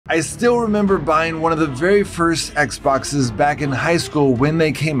I still remember buying one of the very first Xboxes back in high school when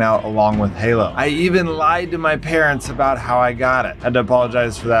they came out along with Halo. I even lied to my parents about how I got it. I had to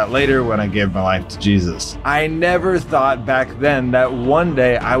apologize for that later when I gave my life to Jesus. I never thought back then that one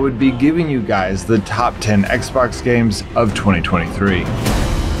day I would be giving you guys the top 10 Xbox games of 2023.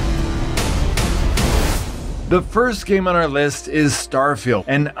 The first game on our list is Starfield,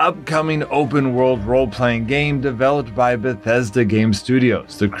 an upcoming open-world role-playing game developed by Bethesda Game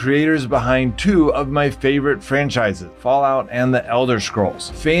Studios, the creators behind two of my favorite franchises, Fallout and The Elder Scrolls.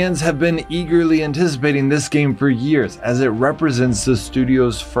 Fans have been eagerly anticipating this game for years, as it represents the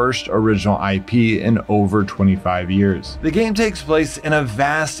studio's first original IP in over 25 years. The game takes place in a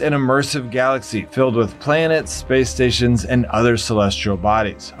vast and immersive galaxy filled with planets, space stations, and other celestial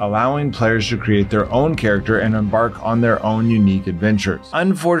bodies, allowing players to create their own character and embark on their own unique adventures.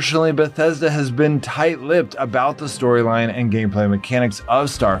 Unfortunately, Bethesda has been tight-lipped about the storyline and gameplay mechanics of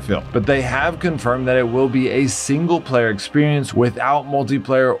Starfield, but they have confirmed that it will be a single-player experience without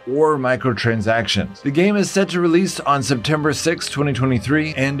multiplayer or microtransactions. The game is set to release on September 6,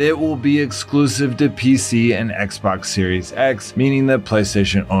 2023, and it will be exclusive to PC and Xbox Series X, meaning that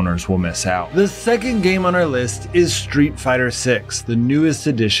PlayStation owners will miss out. The second game on our list is Street Fighter VI, the newest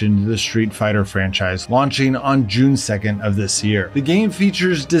addition to the Street Fighter franchise, launching on June 2nd of this year. The game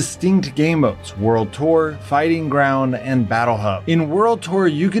features distinct game modes: World Tour, Fighting Ground, and Battle Hub. In World Tour,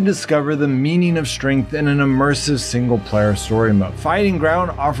 you can discover the meaning of strength in an immersive single-player story mode. Fighting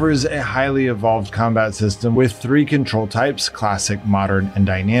Ground offers a highly evolved combat system with 3 control types: classic, modern, and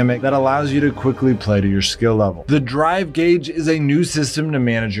dynamic, that allows you to quickly play to your skill level. The Drive Gauge is a new system to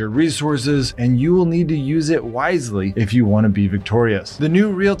manage your resources, and you will need to use it wisely if you want to be victorious. The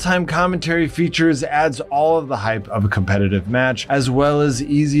new real-time commentary features adds all of the hype of a competitive match, as well as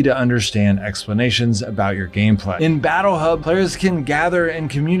easy to understand explanations about your gameplay. In Battle Hub, players can gather and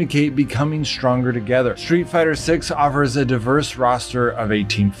communicate, becoming stronger together. Street Fighter VI offers a diverse roster of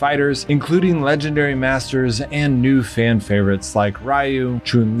 18 fighters, including legendary masters and new fan favorites like Ryu,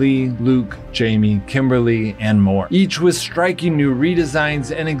 Chun-Li, Luke, Jamie, Kimberly, and more, each with striking new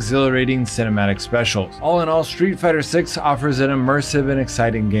redesigns and exhilarating cinematic specials. All in all, Street Fighter VI offers an immersive and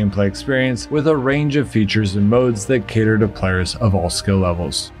exciting gameplay experience with a range of features and modes that cater to players of all skill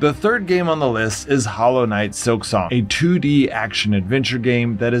levels. The third game on the list is Hollow Knight: Silksong, a 2D action-adventure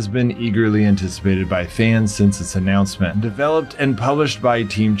game that has been eagerly anticipated by fans since its announcement. Developed and published by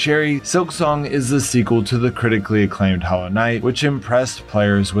Team Cherry, Silksong is the sequel to the critically acclaimed Hollow Knight, which impressed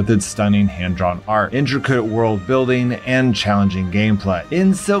players with its stunning hand-drawn art, intricate world building, and challenging gameplay.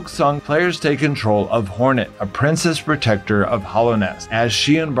 In Silksong, players take control of Hornet, a princess protector of Hollow Nest, as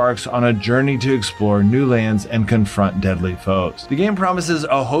she embarks on a journey to explore new lands and confront deadly foes. The game promises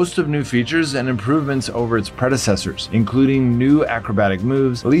a host of new features and improvements over its predecessors, including new acrobatic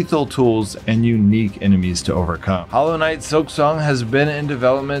moves, lethal tools, and unique enemies to overcome. Hollow Knight: Silksong has been in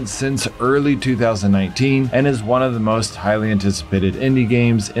development since early 2019 and is one of the most highly anticipated indie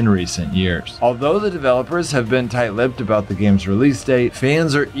games in recent years. Although the developers have been tight-lipped about the game's release date,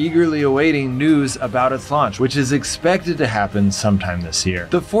 fans are eagerly awaiting news about its launch, which is expected to happen sometime this year.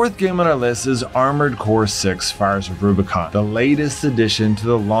 The fourth game on our list is Armored Core 6: Fires of Rubicon, the latest addition to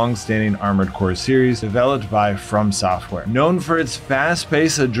the long-standing Armored Core series developed by From Software. Known for its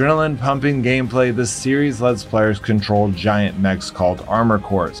fast-paced, adrenaline-pumping gameplay, the series lets players control giant mechs called armor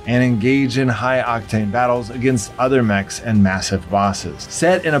cores and engage in high-octane battles against other mechs and massive bosses.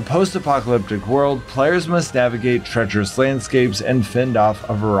 Set in a post-apocalyptic world, players must navigate treacherous landscapes and fend off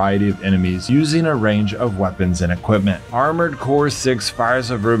a variety of enemies using a range of weapons and equipment. Armored Core 6: Fires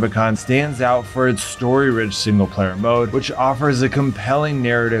of Rubicon stands out for its story-rich single-player mode, which offers a compelling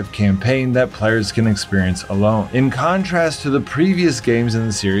narrative campaign that players can experience alone. In contrast to the previous games in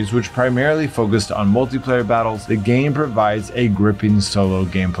the series, which primarily focused on multiplayer battles, the game provides a gripping solo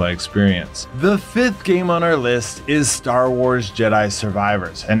gameplay experience. The fifth game on our list is Star Wars Jedi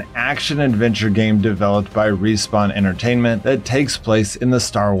Survivors, an action-adventure game developed by Respawn Entertainment that takes place in the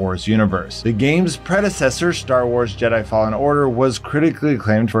Star Wars universe. The game's predecessor, Star Wars Jedi Fallen Order, was critically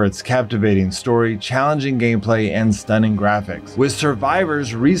acclaimed for its captivating story, challenging gameplay, and stunning graphics. With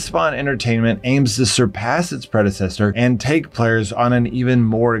Survivors, Respawn Entertainment aims to surpass its predecessor and take players on an even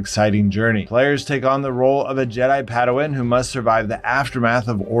more exciting journey. Players take on the role of a Jedi Padawan who must survive the aftermath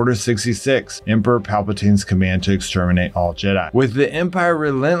of Order 66, Emperor Palpatine's command to exterminate all Jedi. With the Empire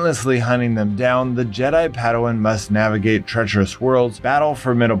relentlessly hunting them down, the Jedi Padawan must navigate treacherous worlds, battle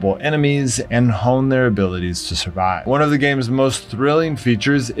formidable enemies, and hone their abilities to survive. One of the game's most thrilling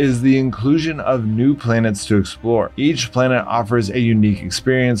features is the inclusion of new planets to explore. Each planet offers a unique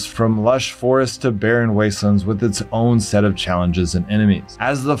experience, from lush forests to barren wastelands, with its own set of challenges and enemies.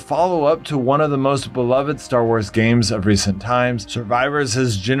 As the follow-up to one of the most beloved Star Wars games of recent times, Survivors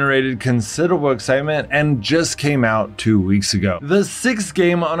has generated considerable excitement and just came out 2 weeks ago. The sixth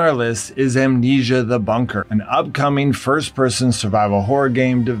game on our list is Amnesia: The Bunker, an upcoming first-person survival horror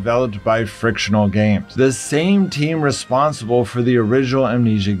game developed by Frictional Games, the same team responsible for the original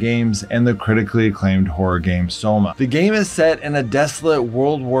Amnesia games and the critically acclaimed horror game Soma. The game is set in a desolate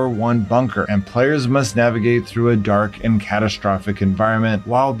World War I bunker, and players must navigate through a dark and catastrophic environment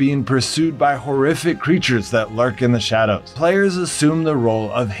while being pursued by horrific creatures that lurk in the shadows. Players assume the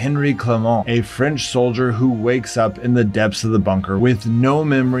role of Henry Clement, a French soldier who wakes up in the depths of the bunker with no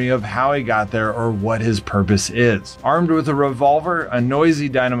memory of how he got there or what his purpose is. Armed with a revolver, a noisy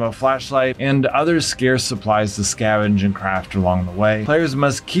dynamo flashlight, and other scarce supplies to scavenge and craft along the way, players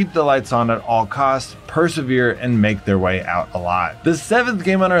must keep the lights on at all costs, persevere, and make their way out alive. The seventh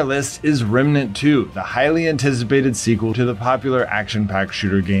game on our list is Remnant 2, the highly anticipated sequel to the popular action-packed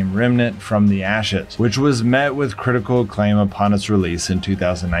shooter game Remnant from the Ashes, which was met with critical acclaim upon its release in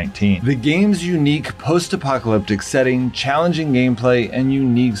 2019. The game's unique post-apocalyptic setting, challenging gameplay, and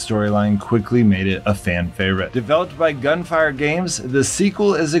unique storyline quickly made it a fan favorite. Developed by Gunfire Games, the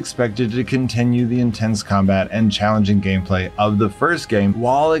sequel is expected to continue the intense combat and challenging gameplay of the first game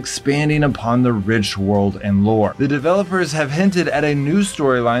while expanding upon the rich world and lore. The developers have hinted at a new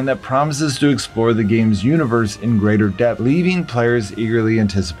storyline that promises to explore the game's universe in greater depth, leaving players eagerly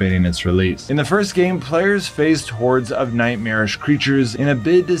anticipating its release. In the first game, players faced hordes of nightmarish creatures in a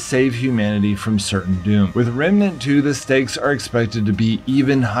bid to save humanity from certain doom. With Remnant 2, the stakes are expected to be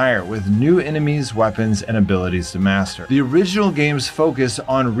even higher, with new enemies, weapons, and abilities to master. The original game's focus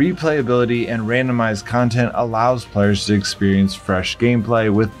on replayability and randomized content allows players to experience fresh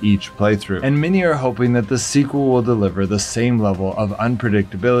gameplay with each playthrough, and many are hoping that the sequel will deliver the same level of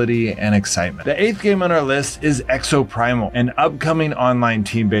unpredictability and excitement. The eighth game on our list is Exoprimal, an upcoming online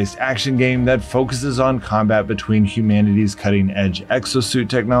team-based action game that focuses on combat between humanity's cutting-edge exosuit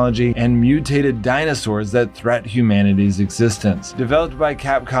technology and mutated dinosaurs that threat humanity's existence. Developed by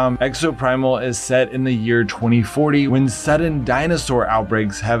Capcom, Exoprimal is set in the year 2040 when sudden dinosaur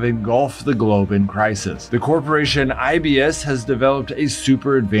outbreaks have engulfed the globe in crisis. The corporation IBS has developed a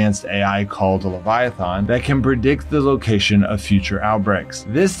super advanced AI called Leviathan that can predict the location of future outbreaks.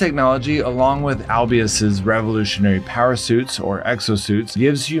 This technology, along with Albius's revolutionary power suits or exosuits,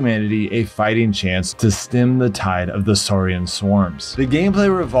 gives humanity a fighting chance to stem the tide of the saurian swarms. The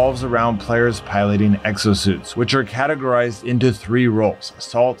gameplay revolves around players piloting exosuits, which are categorized into 3 roles: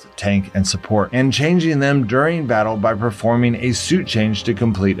 assault, tank, and support, and changing them during battle by performing a suit change to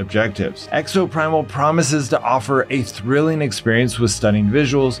complete objectives. Exoprimal promises to offer a thrilling experience with stunning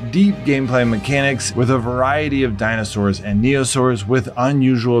visuals, deep gameplay mechanics, with a variety of dinosaurs and neosaurs with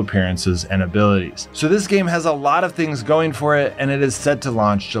unusual appearances and abilities. So this game has a lot of things going for it, and it is set to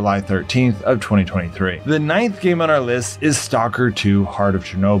launch July 13th of 2023. The ninth game on our list is S.T.A.L.K.E.R 2 Heart of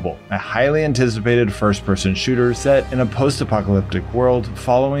Chernobyl, a highly anticipated first-person shooter set in a post-apocalyptic world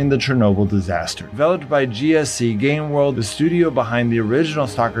following the Chernobyl disaster. Developed by GSC Game World, the studio behind the original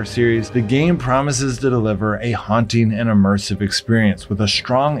S.T.A.L.K.E.R series, the game promises to deliver a haunting and immersive experience with a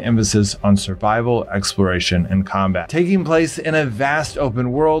strong emphasis on survival, exploration, and combat. Taking place in a vast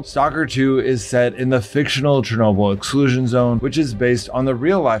open world, S.T.A.L.K.E.R 2 is set in the fictional Chernobyl exclusion zone, which is based on the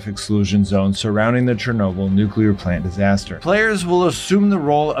real-life exclusion zone surrounding the Chernobyl nuclear plant disaster. Players will assume the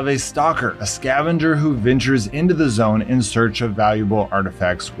role of a stalker, a scavenger who ventures into the zone in search of valuable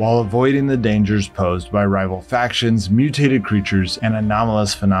artifacts while avoiding the dangers posed by rival factions, mutated creatures, and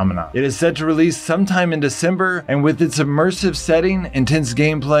anomalous phenomena. It is set to release sometime in December, and with its immersive setting, intense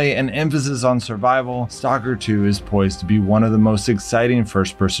gameplay, and emphasis on survival, S.T.A.L.K.E.R 2 is poised to be one of the most exciting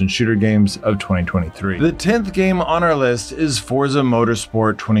first-person shooter games of 2023. The 10th game on our list is Forza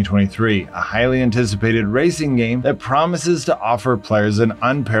Motorsport 2023, a highly anticipated racing game that promises to offer players an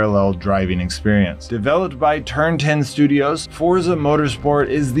unparalleled driving experience. Developed by Turn 10 Studios, Forza Motorsport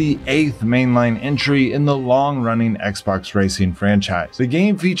is the 8th mainline entry in the long-running Xbox racing franchise. The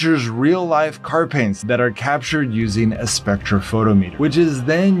game features real-life car paints that are captured using a spectrophotometer, which is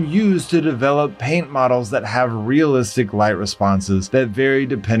then used to develop paint models that have realistic light responses that vary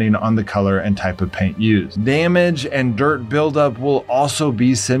depending on the color and type of paint used. Damage and dirt buildup will also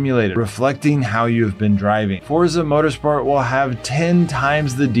be simulated, reflecting how you have been driving. Forza Motorsport will have 10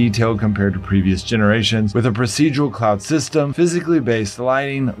 times the detail compared to previous generations, with a procedural cloud system, physically based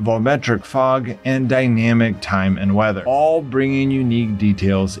lighting, volumetric fog, and dynamic time and weather, all bringing unique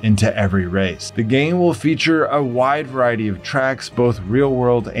details into every race. The game will feature a wide variety of tracks, both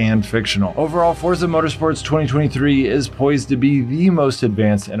real-world and non-fictional. Overall, Forza Motorsports 2023 is poised to be the most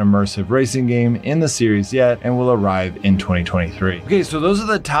advanced and immersive racing game in the series yet and will arrive in 2023. Okay, so those are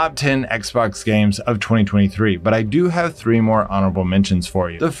the top 10 Xbox games of 2023, but I do have 3 more honorable mentions for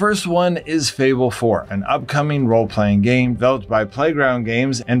you. The first one is Fable 4, an upcoming role-playing game developed by Playground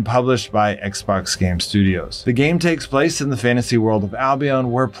Games and published by Xbox Game Studios. The game takes place in the fantasy world of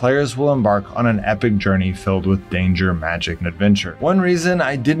Albion, where players will embark on an epic journey filled with danger, magic, and adventure. One reason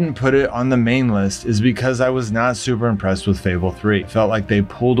I didn't put it on the main list is because I was not super impressed with Fable 3. It felt like they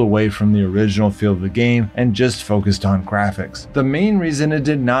pulled away from the original feel of the game and just focused on graphics. The main reason it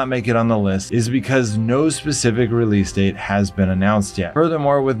did not make it on the list is because no specific release date has been announced yet.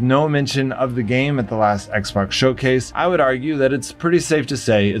 Furthermore, with no mention of the game at the last Xbox showcase, I would argue that it's pretty safe to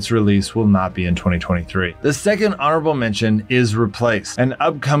say its release will not be in 2023. The second honorable mention is Replaced, an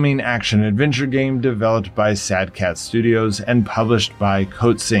upcoming action-adventure game developed by Sad Cat Studios and published by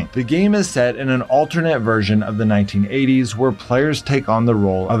Coatsink. The game is set in an alternate version of the 1980s where players take on the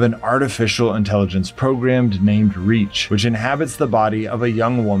role of an artificial intelligence programmed named Reach, which inhabits the body of a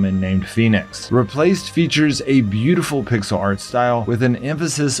young woman named Phoenix. Replaced features a beautiful pixel art style with an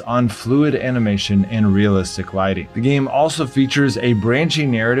emphasis on fluid animation and realistic lighting. The game also features a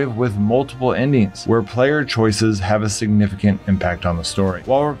branching narrative with multiple endings, where player choices have a significant impact on the story.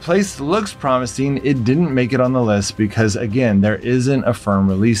 While Replaced looks promising, it didn't make it on the list because, again, there isn't a firm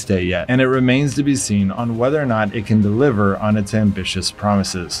release date yet, and it remains to be seen on whether or not it can deliver on its ambitious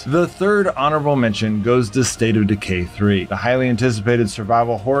promises. The third honorable mention goes to State of Decay 3, the highly anticipated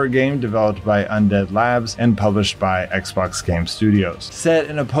survival horror game developed by Undead Labs and published by Xbox Game Studios. Set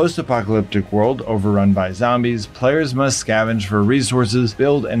in a post-apocalyptic world overrun by zombies, players must scavenge for resources,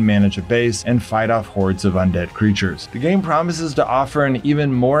 build and manage a base, and fight off hordes of undead creatures. The game promises to offer an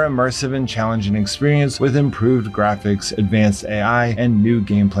even more immersive and challenging experience with improved graphics, advanced AI, and new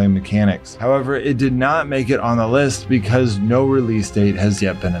gameplay mechanics. However, it did not make it on the list because no release date has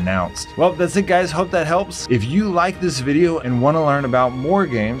yet been announced. Well, that's it guys, hope that helps. If you like this video and want to learn about more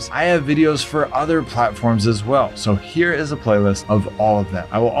games, I have videos for other platforms as well, so here is a playlist of all of them.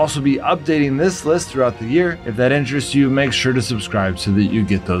 I will also be updating this list throughout the year. If that interests you, make sure to subscribe so that you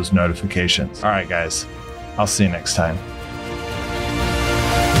get those notifications. Alright guys, I'll see you next time.